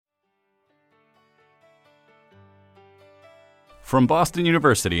From Boston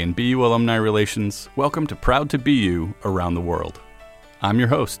University and BU Alumni Relations, welcome to Proud to BU Around the World. I'm your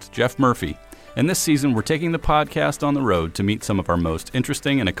host, Jeff Murphy, and this season we're taking the podcast on the road to meet some of our most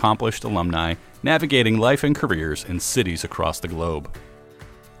interesting and accomplished alumni navigating life and careers in cities across the globe.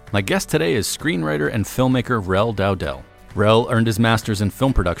 My guest today is screenwriter and filmmaker Rel Dowdell. Rel earned his master's in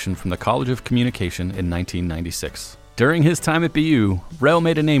film production from the College of Communication in 1996. During his time at BU, Rel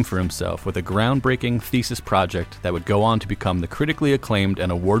made a name for himself with a groundbreaking thesis project that would go on to become the critically acclaimed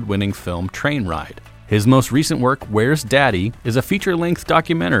and award-winning film Train Ride. His most recent work, Where's Daddy?, is a feature-length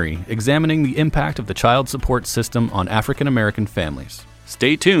documentary examining the impact of the child support system on African-American families.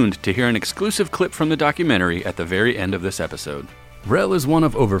 Stay tuned to hear an exclusive clip from the documentary at the very end of this episode. Rel is one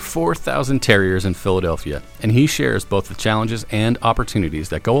of over 4,000 terriers in Philadelphia, and he shares both the challenges and opportunities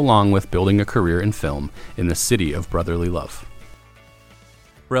that go along with building a career in film in the city of brotherly love.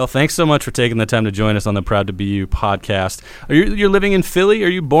 Rel, thanks so much for taking the time to join us on the Proud to BU podcast. You're living in Philly? Are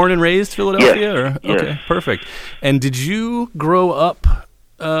you born and raised Philadelphia? Yes. Okay, perfect. And did you grow up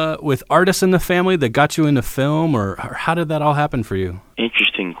with artists in the family that got you into film, or how did that all happen for you?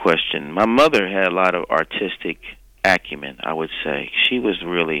 Interesting question. My mother had a lot of artistic acumen, I would say. She was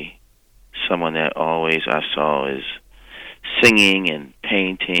really someone that always I saw as singing and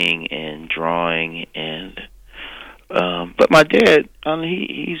painting and drawing, and but my dad,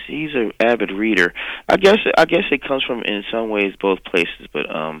 he's an avid reader. I guess it comes from, in some ways, both places, but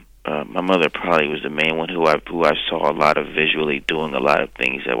my mother probably was the main one who I saw a lot of visually doing a lot of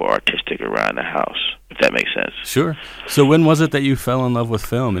things that were artistic around the house, if that makes sense. Sure. So when was it that you fell in love with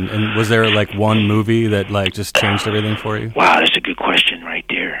film? And was there like one movie that like just changed everything for you? Wow, that's a good question right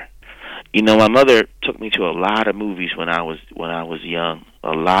there. You know, my mother took me to a lot of movies when I was young.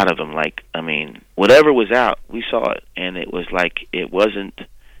 A lot of them, whatever was out, we saw it, and it wasn't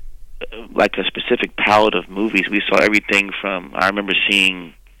like a specific palette of movies. We saw everything from, I remember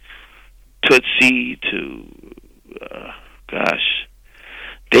seeing Tootsie to,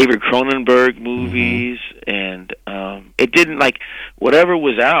 David Cronenberg movies, and it didn't, whatever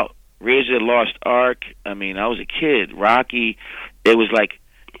was out, Raiders of the Lost Ark, I was a kid, Rocky, it was like,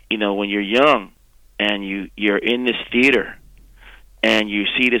 when you're young, and you're in this theater, and you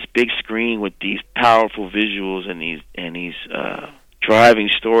see this big screen with these powerful visuals and these driving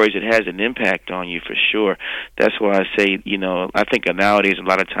stories, it has an impact on you for sure. That's why I say, I think nowadays a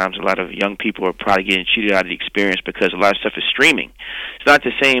lot of times a lot of young people are probably getting cheated out of the experience because a lot of stuff is streaming. It's not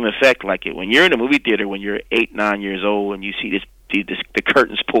the same effect like it when you're in a movie theater when you're 8, 9 years old and you see the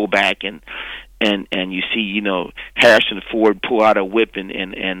curtains pull back and you see, Harrison Ford pull out a whip and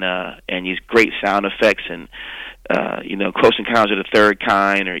these great sound effects and Close Encounters of the Third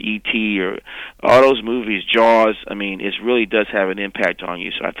Kind or E.T. or all those movies, Jaws, it really does have an impact on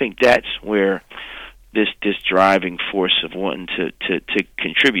you. So I think that's where this driving force of wanting to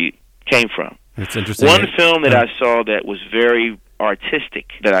contribute came from. It's interesting. One film that I saw that was very artistic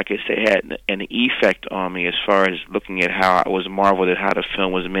that I could say had an effect on me as far as looking at how I was marveled at how the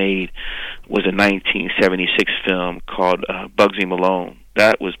film was made was a 1976 film called Bugsy Malone.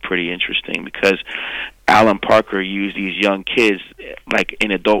 That was pretty interesting because Alan Parker used these young kids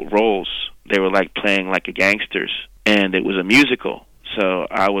in adult roles. They were playing like gangsters, and it was a musical. So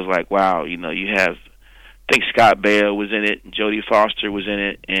I was like, wow, you have, I think Scott Baio was in it, and Jodie Foster was in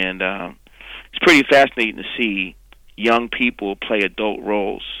it, and it's pretty fascinating to see young people play adult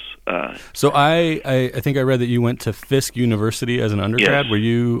roles. So I think I read that you went to Fisk University as an undergrad. Yes. Were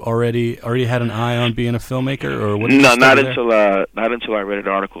you already had an eye on being a filmmaker, or what? No, not until I read an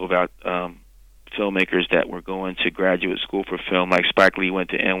article about filmmakers that were going to graduate school for film. Like Spike Lee went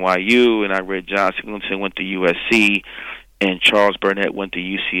to NYU, and I read John Singleton went to USC, and Charles Burnett went to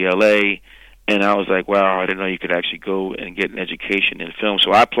UCLA. And I was like, wow, I didn't know you could actually go and get an education in film.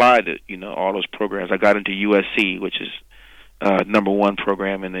 So I applied to, all those programs. I got into USC, which is number one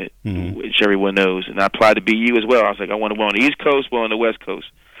program in it, which everyone knows. And I applied to BU as well. I was like, I want to go on the East Coast, well on the West Coast.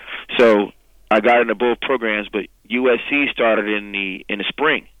 So I got into both programs, but USC started in the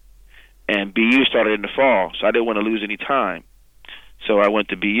spring, and BU started in the fall. So I didn't want to lose any time. So I went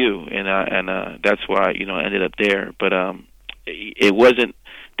to BU, and that's why I ended up there. But it wasn't.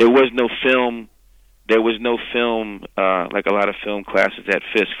 There was no film. There was no film like a lot of film classes at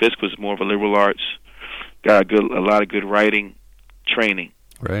Fisk. Fisk was more of a liberal arts. Got a lot of good writing training.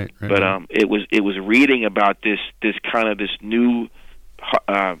 Right. But it was reading about this new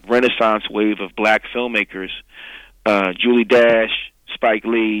Renaissance wave of black filmmakers. Julie Dash, Spike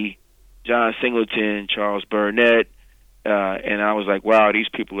Lee, John Singleton, Charles Burnett, and I was like, wow, these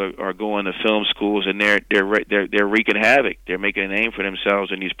people are going to film schools, and they're wreaking havoc. They're making a name for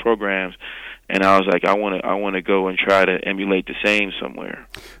themselves in these programs. And I was like, I want to go and try to emulate the same somewhere.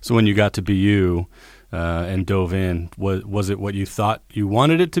 So when you got to BU and dove in, was it what you thought you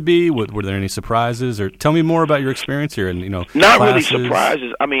wanted it to be? Were there any surprises? Or tell me more about your experience here. And not classes. Really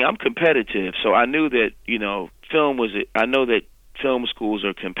surprises. I mean, I'm competitive, so I knew that film was. I know that film schools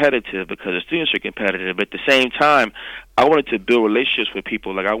are competitive because the students are competitive. But at the same time, I wanted to build relationships with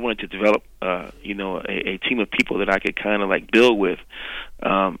people. Like I wanted to develop, a team of people that I could kind of like build with,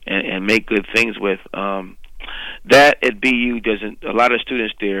 and make good things with. That at BU doesn't. A lot of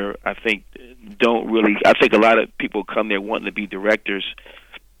students there, I think, don't really. I think a lot of people come there wanting to be directors,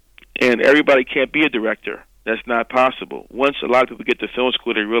 and everybody can't be a director. That's not possible. Once a lot of people get to film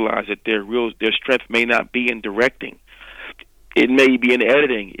school, they realize that their strength may not be in directing. It may be in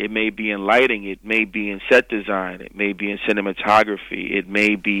editing, it may be in lighting, it may be in set design, it may be in cinematography, it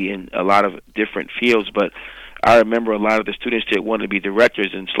may be in a lot of different fields, but I remember a lot of the students that wanted to be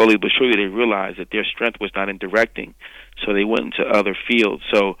directors, and slowly but surely they realized that their strength was not in directing, so they went into other fields.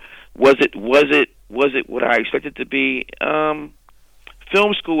 So was it what I expected it to be?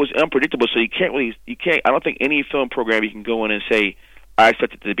 Film school was unpredictable, so you can't, I don't think any film program you can go in and say, I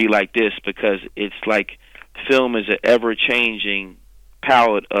expect it to be like this, because it's like, film is an ever-changing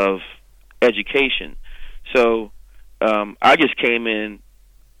palette of education. So I just came in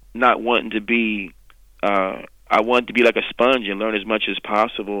not wanting to be, I wanted to be like a sponge and learn as much as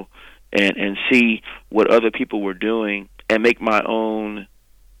possible and see what other people were doing and make my own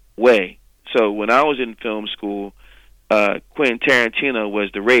way. So when I was in film school, Quentin Tarantino was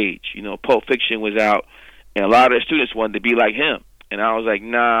the rage. Pulp Fiction was out, and a lot of the students wanted to be like him. And I was like,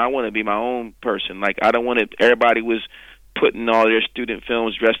 nah, I want to be my own person. Like, I don't want to, everybody was putting all their student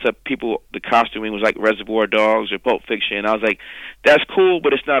films, dressed up people, the costuming was like Reservoir Dogs or Pulp Fiction. And I was like, that's cool,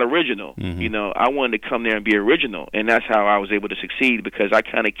 but it's not original. Mm-hmm. I wanted to come there and be original. And that's how I was able to succeed, because I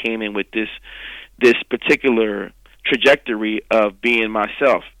kind of came in with this particular trajectory of being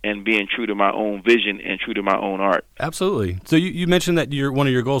myself and being true to my own vision and true to my own art. Absolutely. So you mentioned that one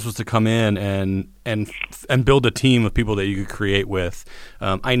of your goals was to come in and build a team of people that you could create with.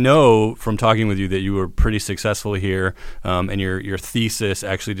 I know from talking with you that you were pretty successful here, and your thesis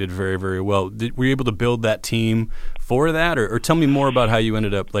actually did very, very well. Were you able to build that team for that, or tell me more about how you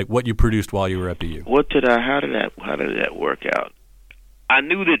ended up, like what you produced while you were at BU? How did that work out? I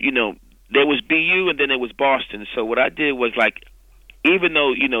knew that there was BU and then there was Boston. So what I did was, like, even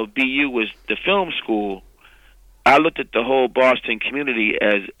though BU was the film school, I looked at the whole Boston community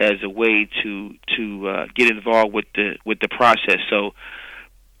as a way to get involved with the process. So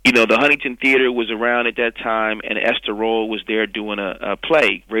the Huntington Theater was around at that time, and Esther Roll was there doing a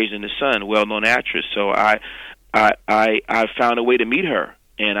play, Raising the Sun, well-known actress. So I found a way to meet her,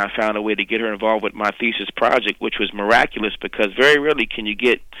 and I found a way to get her involved with my thesis project, which was miraculous, because very rarely can you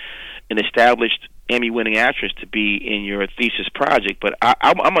get an established Emmy-winning actress to be in your thesis project. But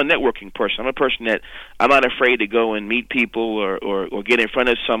I'm a networking person. I'm a person that I'm not afraid to go and meet people or get in front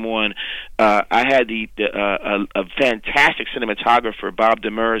of someone. I had a fantastic cinematographer, Bob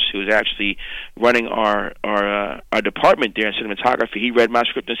Demers, who was actually running our department there in cinematography. He read my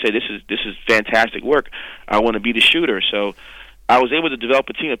script and said, "This is fantastic work. I want to be the shooter." So I was able to develop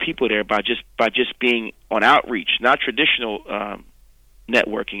a team of people there by just being on outreach, not traditional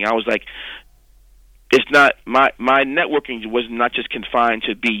networking. I was like, it's not my networking was not just confined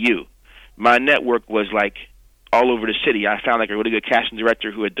to BU. My network was like all over the city. I found like a really good casting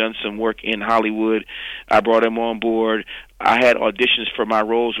director who had done some work in Hollywood. I brought him on board. I had auditions for my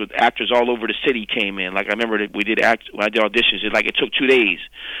roles with actors all over the city came in. Like I remember that when I did auditions, it took 2 days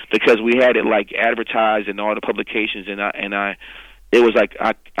because we had it like advertised in all the publications, it was like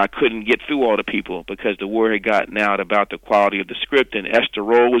I couldn't get through all the people because the word had gotten out about the quality of the script, and Esther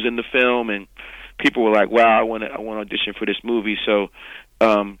Roll was in the film, and people were like, "Wow, I want to audition for this movie." So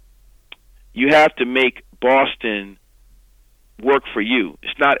you have to make Boston work for you.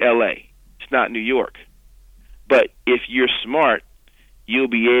 It's not LA. It's not New York. But if you're smart, you'll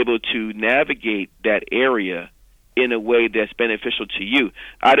be able to navigate that area in a way that's beneficial to you.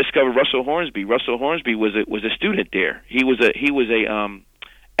 I discovered Russell Hornsby. Russell Hornsby was a student there. He was a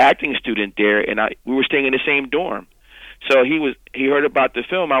acting student there, and we were staying in the same dorm. So he heard about the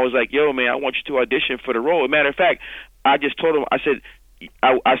film. I was like, "Yo, man, I want you to audition for the role." As a matter of fact, I just told him, I said,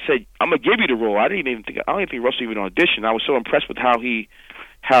 "I'm gonna give you the role." I don't even think Russell even auditioned. I was so impressed with how he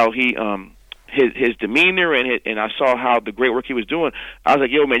his demeanor and I saw how the great work he was doing. I was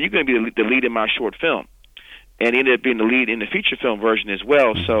like, "Yo, man, you're gonna be the lead in my short film." And he ended up being the lead in the feature film version as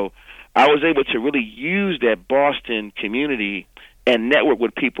well. So I was able to really use that Boston community and network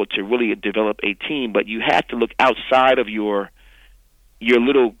with people to really develop a team. But you have to look outside of your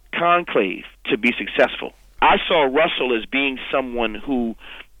little conclave to be successful. I saw Russell as being someone who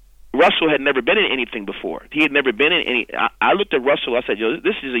Russell had never been in anything before. He had never been in any. I looked at Russell. I said, "Yo,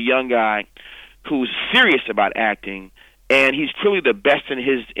 this is a young guy who's serious about acting, and he's clearly the best in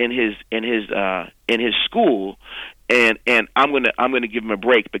his school. And I'm gonna give him a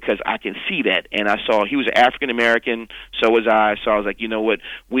break because I can see that." And I saw he was African American, so was I. So I was like, you know what,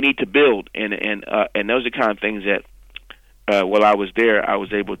 we need to build, and those are the kind of things that while I was there, I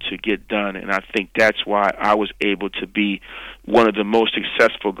was able to get done, and I think that's why I was able to be one of the most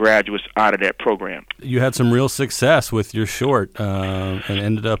successful graduates out of that program. You had some real success with your short and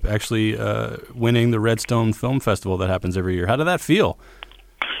ended up actually winning the Redstone Film Festival that happens every year. How did that feel?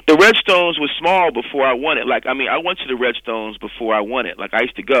 The Redstones was small before I won it. I went to the Redstones before I won it. I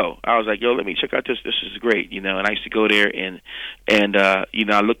used to go. I was like, yo, let me check out this. This is great, And I used to go there, and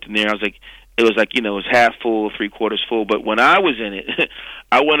I looked in there. I was like, it was half full, 3/4 full. But when I was in it,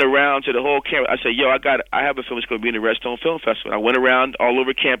 I went around to the whole campus. I said, yo, I have a film that's going to be in the Redstone Film Festival. I went around all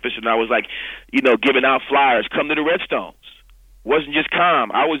over campus, and I was like, giving out flyers. Come to the Redstones. Wasn't just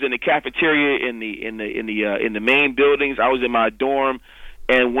COM. I was in the cafeteria in the main buildings. I was in my dorm.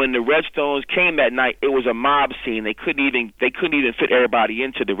 And when the Redstones came that night, it was a mob scene. They couldn't even fit everybody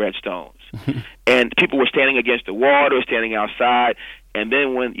into the Redstones, and people were standing against the wall. They were standing outside. And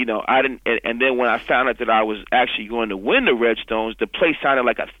then when when I found out that I was actually going to win the Redstones, the place sounded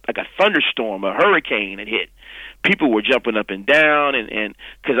like a thunderstorm, a hurricane had hit. People were jumping up and down, and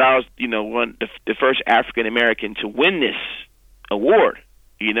because I was the first African American to win this award.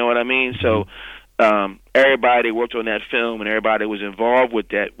 You know what I mean? So. Everybody worked on that film, and everybody was involved with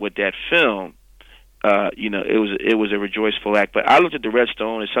that film. It was a rejoiceful act. But I looked at the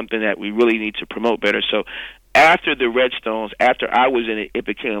Redstone as something that we really need to promote better. So after the Redstones, after I was in it, it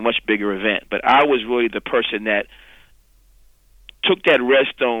became a much bigger event. But I was really the person that took that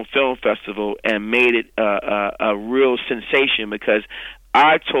Redstone Film Festival and made it a real sensation, because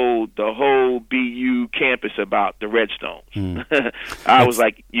I told the whole BU campus about the Redstones. I was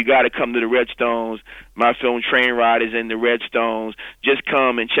like, you got to come to the Redstones. My film Train Ride is in the Redstones. Just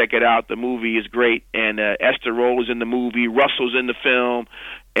come and check it out. The movie is great. And Esther Roll is in the movie. Russell's in the film.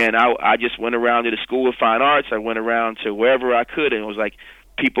 And I just went around to the School of Fine Arts. I went around to wherever I could, and it was like,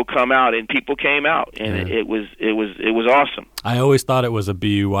 people come out, and people came out, and it was awesome. I always thought it was a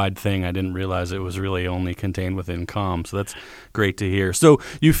BU-wide thing. I didn't realize it was really only contained within COM, so that's great to hear. So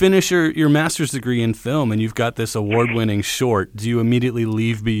you finish your master's degree in film, and you've got this award-winning short. Do you immediately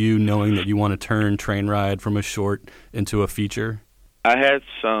leave BU knowing that you want to turn Train Ride from a short into a feature? I had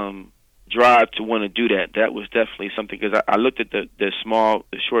some drive to want to do that. That was definitely something, because I looked at the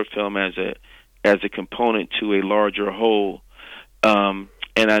short film as a component to a larger whole.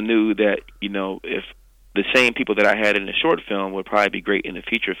 And I knew that, if the same people that I had in the short film would probably be great in the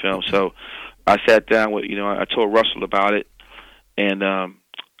feature film. So I sat down with, I told Russell about it, and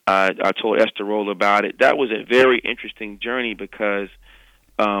I told Esther Roll about it. That was a very interesting journey, because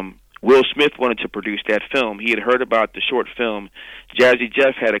Will Smith wanted to produce that film. He had heard about the short film. Jazzy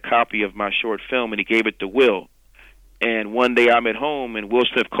Jeff had a copy of my short film, and he gave it to Will. And one day I'm at home, and Will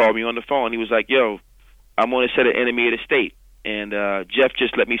Smith called me on the phone. He was like, yo, I'm on a set of Enemy of the State. And Jeff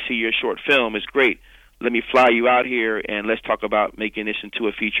just let me see your short film. It's great. Let me fly you out here, and let's talk about making this into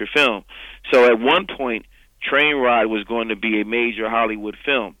a feature film. So at one point, Train Ride was going to be a major Hollywood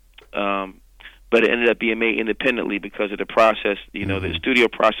film, but it ended up being made independently because of the process. The studio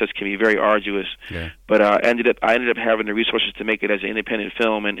process can be very arduous. Yeah. But I ended up having the resources to make it as an independent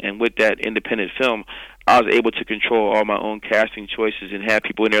film, and with that independent film, I was able to control all my own casting choices and have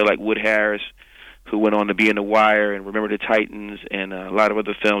people in there like Wood Harris, who went on to be in The Wire and Remember the Titans, and a lot of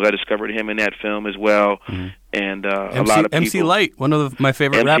other films. I discovered him in that film as well, and a lot of people. MC Light, one of my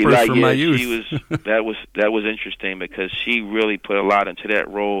favorite rappers from my youth. That was interesting, because she really put a lot into that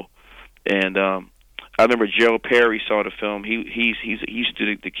role. And I remember Gerald Perry saw the film. He used to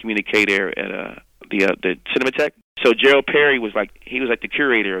do the communicator at the Cinematheque. So Gerald Perry was like the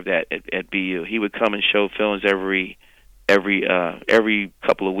curator of that at BU. He would come and show films every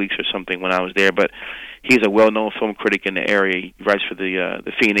couple of weeks or something when I was there. But he's a well-known film critic in the area. He writes for the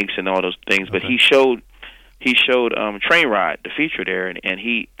Phoenix and all those things. Okay. But he showed Train Ride, the feature there, and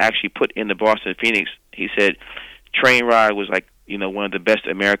he actually put in the Boston Phoenix. He said Train Ride was like one of the best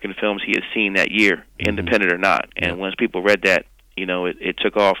American films he had seen that year, independent or not. And once people read that, it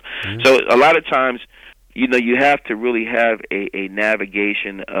took off. So a lot of times, you have to really have a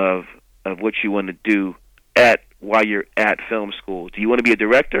navigation of what you want to do while you're at film school. Do you want to be a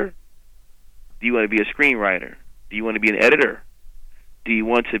director, Do you want to be a screenwriter? Do you want to be an editor? Do you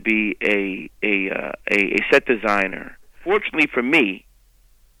want to be a set designer? Fortunately for me,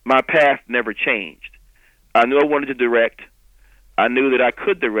 my path never changed. I knew I wanted to direct. I knew that I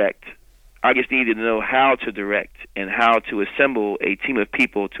could direct. I just needed to know how to direct and how to assemble a team of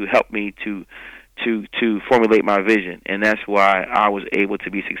people to help me to formulate my vision. And that's why I was able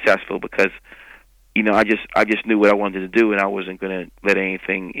to be successful, because I just knew what I wanted to do, and I wasn't going to let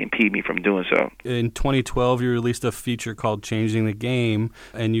anything impede me from doing so. In 2012, you released a feature called "Changing the Game,"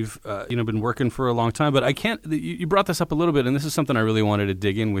 and you've been working for a long time. But you brought this up a little bit, and this is something I really wanted to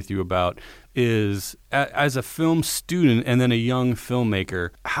dig in with you about. Is as a film student and then a young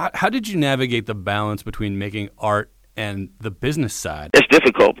filmmaker, how did you navigate the balance between making art and the business side? It's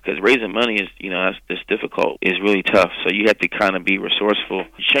difficult because raising money is, that's difficult. It's really tough. So you have to kind of be resourceful.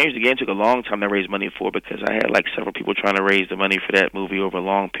 Change the Game took a long time to raise money for, because I had several people trying to raise the money for that movie over a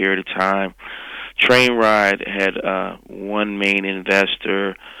long period of time. Train Ride had one main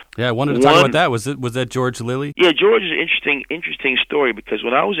investor. Yeah, I wanted to talk about that. Was that George Lilly? Yeah, George is an interesting story, because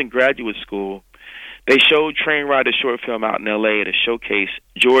when I was in graduate school, they showed Train Ride, a short film, out in L.A. at a showcase.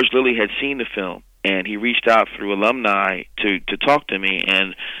 George Lilly had seen the film, and he reached out through alumni to talk to me,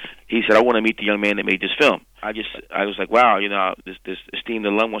 and he said, "I want to meet the young man that made this film." I was like, wow, this esteemed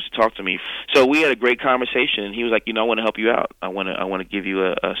alum wants to talk to me. So we had a great conversation, and he was like, I want to help you out. I want to give you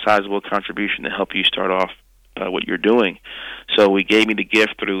a sizable contribution to help you start off what you're doing. So he gave me the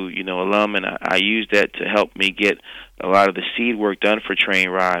gift through alum, and I used that to help me get a lot of the seed work done for Train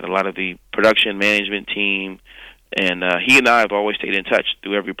Ride, a lot of the production management team. And he and I have always stayed in touch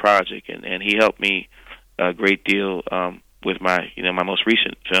through every project, and he helped me a great deal with my my most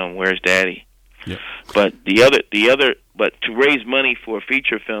recent film, Where's Daddy? Yeah. But but to raise money for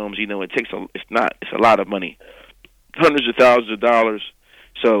feature films, it's a lot of money, hundreds of thousands of dollars.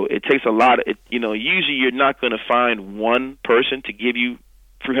 So it takes a lot of usually you're not going to find one person to give you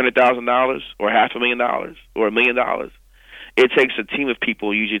 $300,000 or $500,000 or $1 million. It takes a team of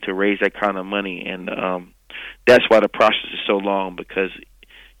people usually to raise that kind of money, and that's why the process is so long, because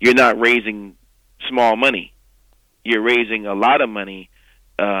you're not raising small money. You're raising a lot of money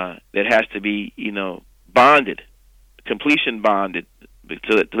that has to be, bonded, completion bonded,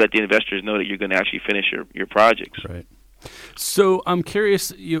 to let the investors know that you're going to actually finish your projects. Right. So I'm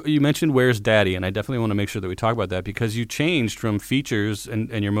curious, you mentioned Where's Daddy, and I definitely want to make sure that we talk about that, because you changed from features,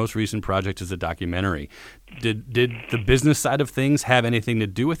 and your most recent project is a documentary. Did the business side of things have anything to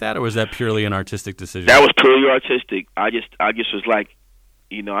do with that, or was that purely an artistic decision? That was purely artistic. I just was like,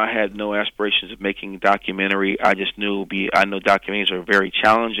 I had no aspirations of making a documentary. I just knew I know documentaries are very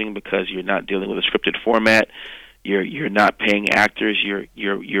challenging, because you're not dealing with a scripted format. You're not paying actors.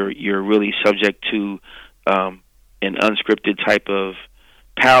 You're really subject to an unscripted type of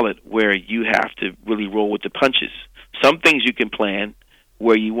palette where you have to really roll with the punches. Some things you can plan,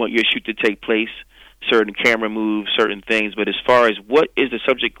 where you want your shoot to take place, certain camera moves, certain things, but as far as what is the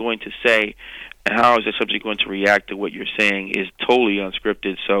subject going to say and how is the subject going to react to what you're saying is totally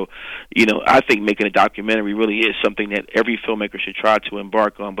unscripted. So, I think making a documentary really is something that every filmmaker should try to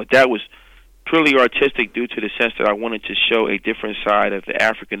embark on, but that was purely artistic due to the sense that I wanted to show a different side of the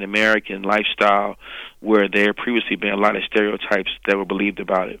African American lifestyle, where there previously been a lot of stereotypes that were believed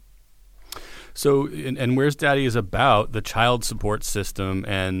about it. So, and Where's Daddy is about the child support system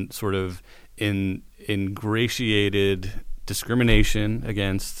and sort of ingratiated discrimination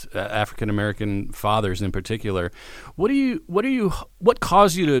against African American fathers in particular. What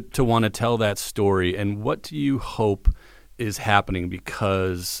caused you to want to tell that story, and what do you hope is happening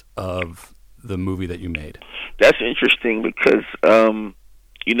because of the movie that you made? That's interesting, because when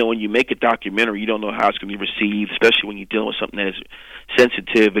you make a documentary, you don't know how it's going to be received, especially when you're dealing with something that is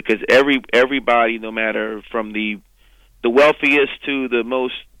sensitive, because everybody, no matter from the wealthiest to the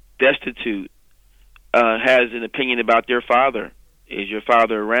most destitute, has an opinion about their father. Is your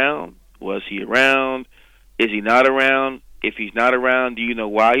father around? Was he around? Is he not around? If he's not around, do you know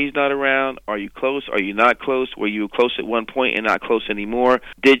why he's not around? Are you close? Are you not close? Were you close at one point and not close anymore?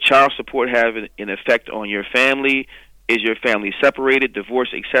 Did child support have an effect on your family? Is your family separated,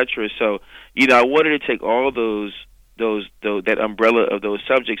 divorced, etc.? So, I wanted to take all those that umbrella of those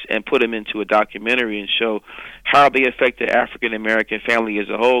subjects and put them into a documentary and show how they affect the African American family as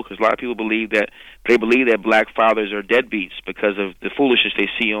a whole. Because a lot of people believe that black fathers are deadbeats because of the foolishness they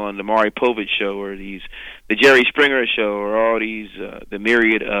see on the Maury Povich show, or the Jerry Springer show, or all these the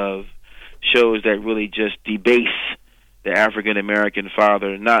myriad of shows that really just debase the African American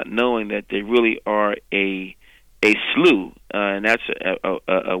father, not knowing that they really are a slew, and that's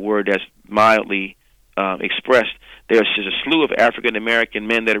a word that's mildly expressed. There's just a slew of African-American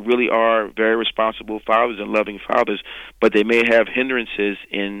men that really are very responsible fathers and loving fathers, but they may have hindrances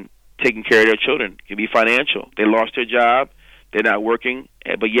in taking care of their children. It can be financial. They lost their job. They're not working,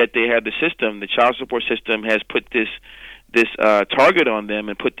 but yet they have the system. The child support system has put this target on them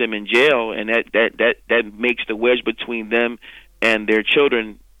and put them in jail, and that makes the wedge between them and their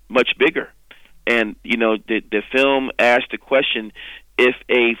children much bigger. And, you know, the film asked the question, if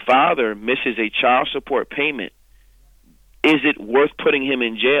a father misses a child support payment, is it worth putting him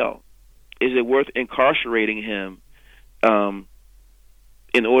in jail? Is it worth incarcerating him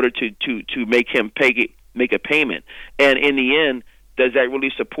in order to make him make a payment? And in the end, does that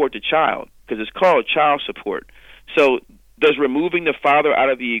really support the child? Because it's called child support. So does removing the father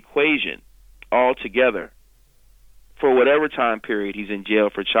out of the equation altogether for whatever time period he's in jail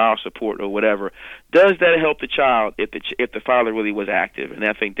for child support or whatever, does that help the child if the father really was active? And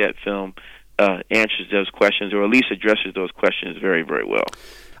I think that film answers those questions, or at least addresses those questions very, very well.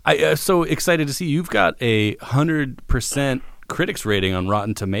 I'm so excited to see you've got a 100% critics rating on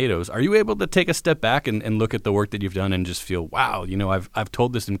Rotten Tomatoes. Are you able to take a step back and look at the work that you've done and just feel, wow, you know, I've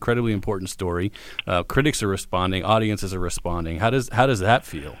told this incredibly important story. Critics are responding, audiences are responding. How does that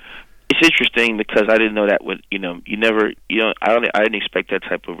feel? It's interesting because I didn't know that would, I didn't expect that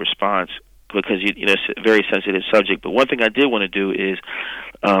type of response because it's a very sensitive subject. But one thing I did want to do is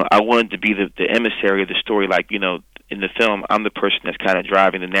I wanted to be the emissary of the story. Like, you know, in the film, I'm the person that's kind of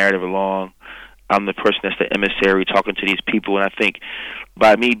driving the narrative along. I'm the person that's the emissary talking to these people, and I think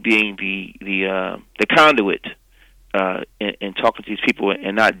by me being the conduit and talking to these people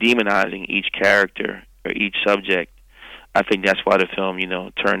and not demonizing each character or each subject, I think that's why the film,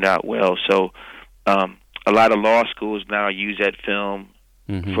 turned out well. So a lot of law schools now use that film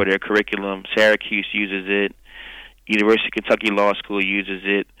for their curriculum. Syracuse uses it. University of Kentucky Law School uses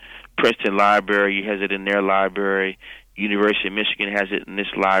it. Princeton Library has it in their library. University of Michigan has it in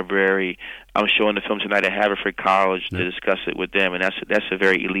this library. I'm showing the film tonight at Haverford College to discuss it with them, and that's a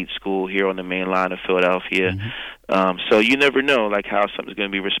very elite school here on the main line of Philadelphia. So you never know, like, how something's going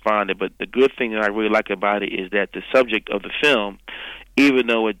to be responded. But the good thing that I really like about it is that the subject of the film, even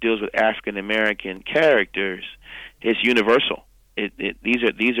though it deals with African American characters, is universal. These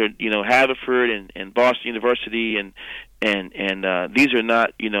are Haverford and Boston University and these are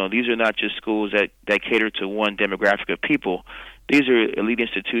not just schools that cater to one demographic of people. These are elite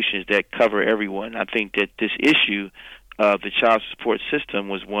institutions that cover everyone. I think that this issue of the child support system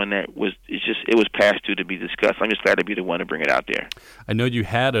was one that was passed due to be discussed. I'm just glad to be the one to bring it out there. I know you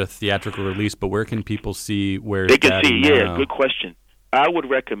had a theatrical release, but where can people see where they can see? Yeah, good question. I would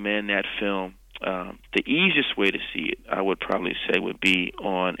recommend that film. The easiest way to see it, I would probably say, would be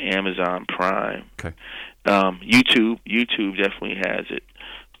on Amazon Prime. Okay. YouTube definitely has it.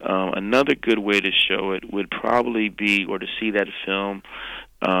 Another good way to show it would probably be, or to see that film,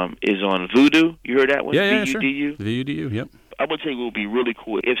 is on Vudu. You heard that one? Yeah, VUDU? sure. VUDU, yep. I would think it would be really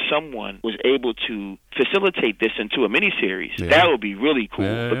cool if someone was able to facilitate this into a miniseries. Yeah. That would be really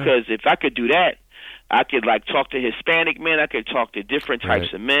cool because if I could do that, I could talk to Hispanic men. I could talk to different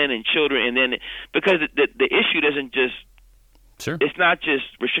types of men and children, and then because the issue doesn't just it's not just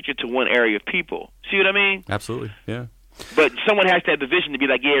restricted to one area of people. See what I mean? Absolutely, yeah. But someone has to have the vision to be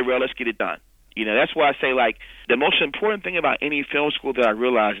like, yeah, Rel, let's get it done. That's why I say the most important thing about any film school that I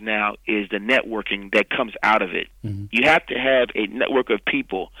realize now is the networking that comes out of it. You have to have a network of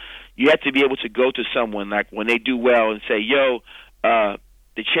people. You have to be able to go to someone when they do well and say, yo,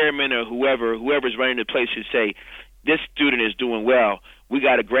 the chairman or whoever's running the place should say, this student is doing well. We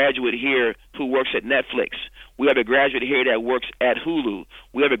got a graduate here who works at Netflix. We have a graduate here that works at Hulu.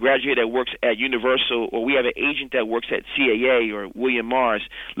 We have a graduate that works at Universal, or we have an agent that works at CAA or William Morris.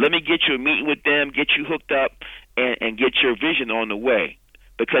 Let me get you a meeting with them, get you hooked up, and get your vision on the way.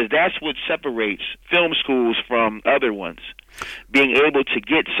 Because that's what separates film schools from other ones. Being able to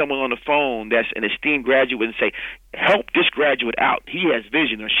get someone on the phone that's an esteemed graduate and say, help this graduate out. He has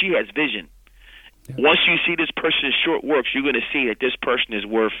vision or she has vision. Yeah. Once you see this person's short works, you're going to see that this person is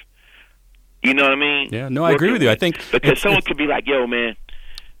worth, you know what I mean? Yeah, no, I agree with you. I think because someone could be like, yo, man.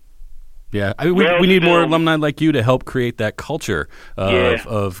 Yeah, we need more alumni like you to help create that culture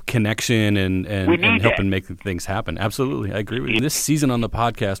of connection and helping make things happen. Absolutely, I agree with you. This season on the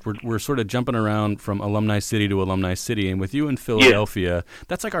podcast, we're sort of jumping around from Alumni City to Alumni City, and with you in Philadelphia,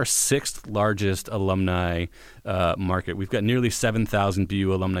 that's like our 6th largest alumni market. We've got nearly 7,000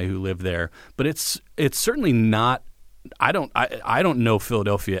 BU alumni who live there, but it's certainly not. I don't know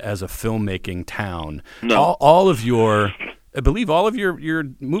Philadelphia as a filmmaking town. No. I believe all of your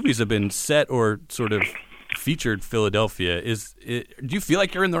movies have been set or sort of featured Philadelphia. Do you feel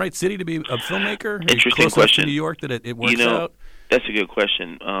like you're in the right city to be a filmmaker? Interesting close question. To New York, that it works out? That's a good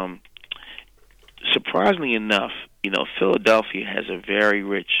question. Surprisingly enough, Philadelphia has a very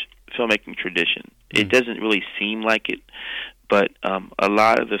rich filmmaking tradition. It doesn't really seem like it, but a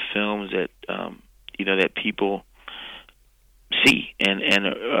lot of the films that that people see and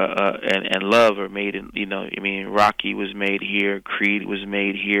love are made in. Rocky was made here, Creed was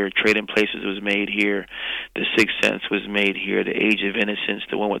made here, Trading Places was made here, The Sixth Sense was made here, The Age of Innocence,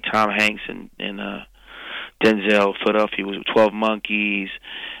 the one with Tom Hanks and Denzel, Philadelphia was 12 Monkeys,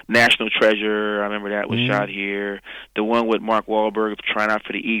 National Treasure, I remember that was shot here. The one with Mark Wahlberg trying out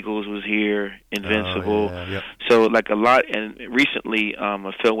for the Eagles was here, Invincible. Oh, yeah. So like a lot, and recently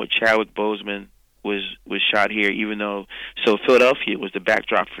a film with Chadwick Boseman was shot here, even though Philadelphia was the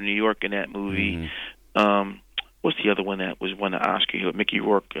backdrop for New York in that movie. What's the other one that was won the Oscar here? Mickey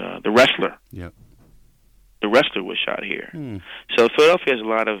Rourke, The Wrestler. Yep. The Wrestler was shot here. So Philadelphia has a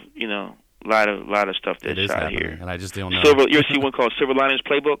lot of lot of stuff that's shot here. And I just don't know. You ever see one called Silver Linings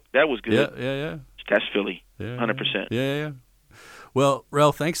Playbook? That was good. Yeah. That's Philly, 100%. Yeah. Well,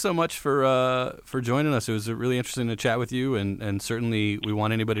 Rel, thanks so much for joining us. It was really interesting to chat with you, and certainly we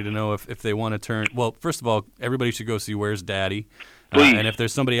want anybody to know if they want to turn. Well, first of all, everybody should go see Where's Daddy, and if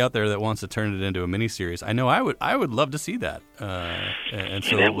there's somebody out there that wants to turn it into a miniseries, I know I would love to see that. And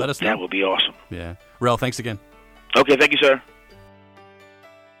so let us know. That would be awesome. Yeah, Rel, thanks again. Okay, thank you, sir.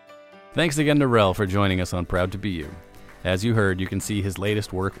 Thanks again to Rel for joining us on Proud to Be You. As you heard, you can see his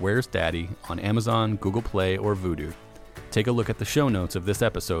latest work, Where's Daddy, on Amazon, Google Play, or Vudu. Take a look at the show notes of this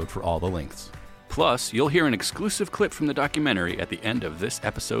episode for all the links. Plus, you'll hear an exclusive clip from the documentary at the end of this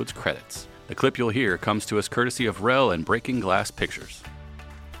episode's credits. The clip you'll hear comes to us courtesy of Rel and Breaking Glass Pictures.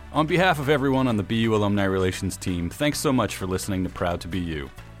 On behalf of everyone on the BU Alumni Relations team, thanks so much for listening to Proud to Be You.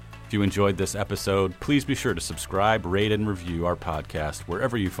 If you enjoyed this episode, please be sure to subscribe, rate, and review our podcast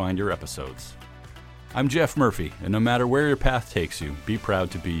wherever you find your episodes. I'm Jeff Murphy, and no matter where your path takes you, be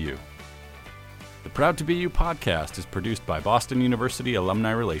proud to be you. The Proud to Be You podcast is produced by Boston University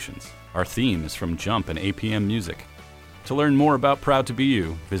Alumni Relations. Our theme is from Jump and APM Music. To learn more about Proud to Be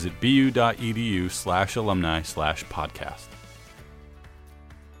You, visit bu.edu/alumni/podcast.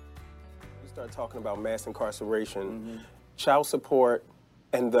 We start talking about mass incarceration, child support,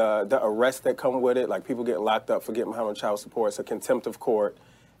 and the arrests that come with it, like people getting locked up for getting behind on child support. It's a contempt of court.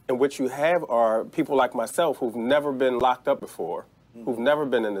 And what you have are people like myself who've never been locked up before, who've never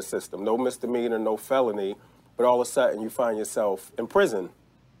been in the system, no misdemeanor, no felony, but all of a sudden you find yourself in prison.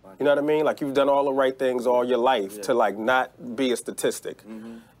 You know what I mean? Like you've done all the right things all your life to like not be a statistic.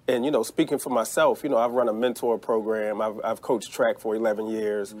 And, speaking for myself, I've run a mentor program. I've coached track for 11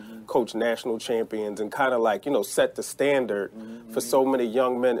 years, coached national champions, and kind of like, set the standard for so many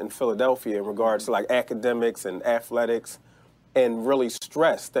young men in Philadelphia in regards to like academics and athletics, and really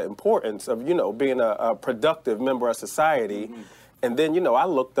stress the importance of, being a productive member of society. And then, I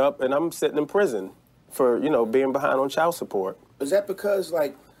looked up and I'm sitting in prison for, being behind on child support. Is that because,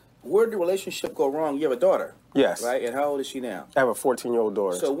 where did the relationship go wrong? You have a daughter. Yes. Right? And how old is she now? I have a 14-year-old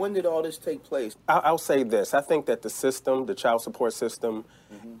daughter. So when did all this take place? I'll say this. I think that the system, the child support system,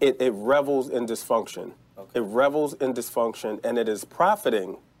 it revels in dysfunction. Okay. It revels in dysfunction, and it is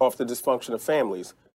profiting off the dysfunction of families.